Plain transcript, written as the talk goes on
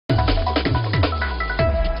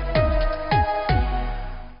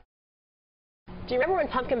Do you remember when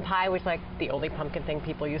pumpkin pie was like the only pumpkin thing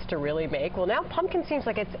people used to really make? Well, now pumpkin seems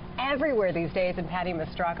like it's everywhere these days, and Patty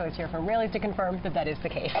Mastracco is here from Raley's to confirm that that is the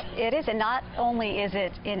case. It is, and not only is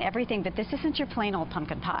it in everything, but this isn't your plain old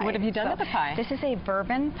pumpkin pie. What have you done with the pie? This is a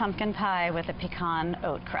bourbon pumpkin pie with a pecan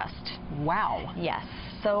oat crust. Wow. Yes,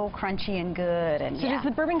 so crunchy and good. And so does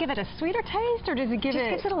the bourbon give it a sweeter taste, or does it give it?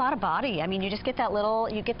 Just gives it a lot of body. I mean, you just get that little,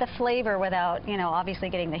 you get the flavor without, you know, obviously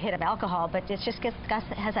getting the hit of alcohol, but it just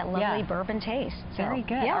has that lovely bourbon taste. So, very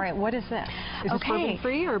good. Yeah. All right, what is this? Is this bourbon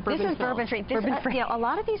free or bourbon? This is bourbon free. Bourbon free. Yeah, a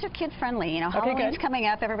lot of these are kid friendly. You know, Halloween's coming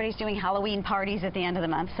up. Everybody's doing Halloween parties at the end of the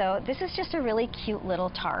month. So this is just a really cute little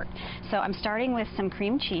tart. So I'm starting with some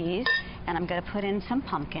cream cheese, and I'm going to put in some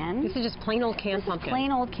pumpkin. This is just plain old canned pumpkin.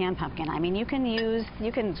 Plain old canned pumpkin. I mean, you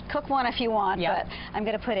can cook one if you want, but I'm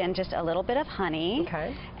going to put in just a little bit of honey.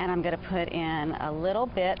 Okay. And I'm going to put in a little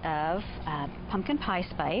bit of pumpkin pie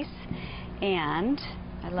spice, and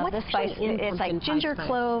I love this spice. It's like ginger,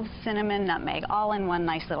 cloves, cinnamon, nutmeg, all in one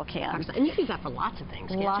nice little can. Excellent. And you can use that for lots of things,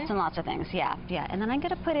 can't Lots you? and lots of things, yeah. And then I'm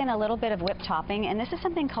going to put in a little bit of whipped topping, and this is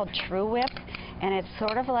something called True Whip, and it's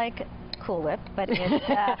sort of like Cool Whip, but it's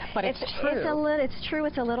but it's true. It's true.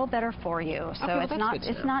 It's a little better for you. So okay, well,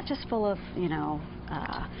 it's not just full of, you know,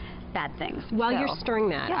 bad things. While you're stirring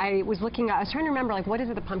that, I was trying to remember, like, what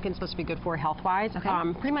is it the pumpkin's supposed to be good for health-wise? Okay.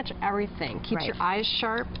 Pretty much everything. Keeps your eyes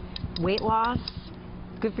sharp, weight loss,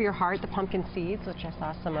 good for your heart, the pumpkin seeds, which I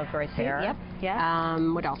saw some of right there. Yep,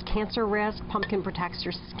 yeah. What else? Cancer risk, pumpkin protects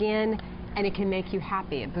your skin, and it can make you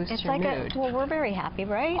happy. It boosts your mood. Well, we're very happy,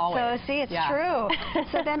 right? Always. So, see, it's true.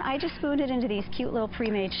 So then I just spooned it into these cute little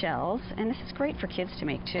pre-made shells, and this is great for kids to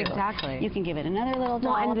make, too. Exactly. You can give it another little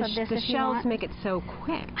dollop of this the if you shells want. make it so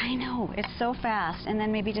quick. I know. It's so fast. And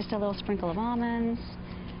then maybe just a little sprinkle of almonds.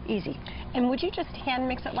 Easy. And would you just hand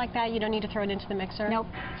mix it like that? You don't need to throw it into the mixer? Nope.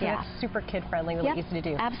 So that's super kid-friendly, really easy to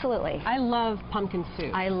do. Absolutely. I love pumpkin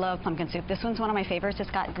soup. I love pumpkin soup. This one's one of my favorites. It's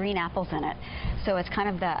got green apples in it. So it's kind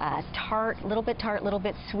of the tart, little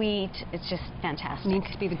bit sweet. It's just fantastic. It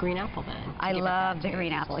needs to be the green apple then. I love the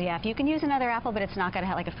green apple. Yeah, if you can use another apple, but it's not going to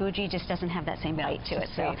have like a Fuji, just doesn't have that same bite to it.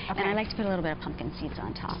 So, and I like to put a little bit of pumpkin seeds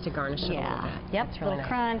on top. Just to garnish it a little bit. Yep, That's really little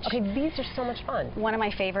crunch. Okay, these are so much fun. One of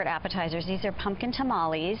my favorite appetizers. These are pumpkin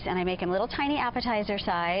tamales, and I make them little tiny appetizer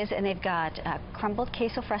size, and they've got crumbled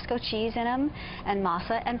queso fresco cheese in them, and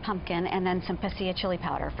masa and pumpkin, and then some pasilla chili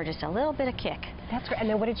powder for just a little bit of kick. That's great. And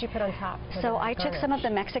then what did you put on top? So I took some of the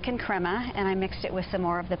Mexican crema, and I mixed it with some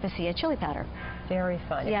more of the pasilla chili powder. Very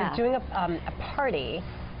fun. Yeah. If you're doing a party,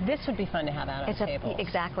 this would be fun to have out on tables.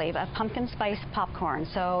 Exactly, a pumpkin spice popcorn.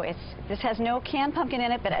 So this has no canned pumpkin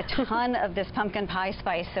in it, but a ton of this pumpkin pie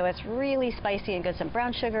spice. So it's really spicy and good. Some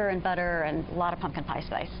brown sugar and butter and a lot of pumpkin pie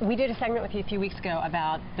spice. We did a segment with you a few weeks ago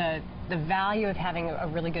about the value of having a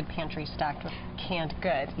really good pantry stocked with canned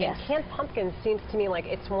goods. Yes. And canned pumpkin seems to me like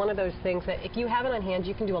it's one of those things that if you have it on hand,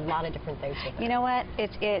 you can do a lot of different things with it. You know what?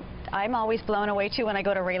 I'm always blown away too when I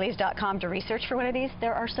go to Raley's.com to research for one of these.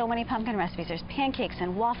 There are so many pumpkin recipes. There's pancakes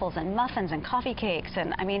and waffles and muffins and coffee cakes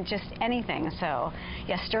and I mean just anything. So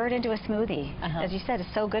yeah, stir it into a smoothie. As you said,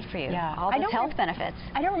 it's so good for you. Yeah. All those health benefits.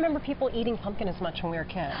 I don't remember people eating pumpkin as much when we were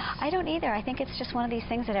kids. I don't either. I think it's just one of these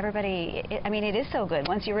things that everybody, I mean, it is so good.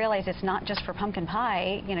 Once you realize it's not just for pumpkin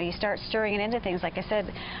pie, you know, you start stirring it into things. Like I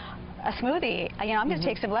said, a smoothie. You know, I'm going to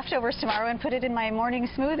take some leftovers tomorrow and put it in my morning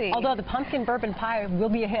smoothie. Although the pumpkin bourbon pie will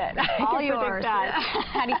be a hit. All yours.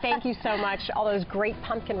 Patty, thank you so much. All those great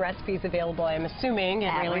pumpkin recipes available, I'm assuming,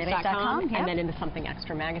 at Raley's.com, and then in the Something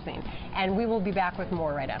Extra magazine. And we will be back with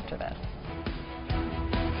more right after this.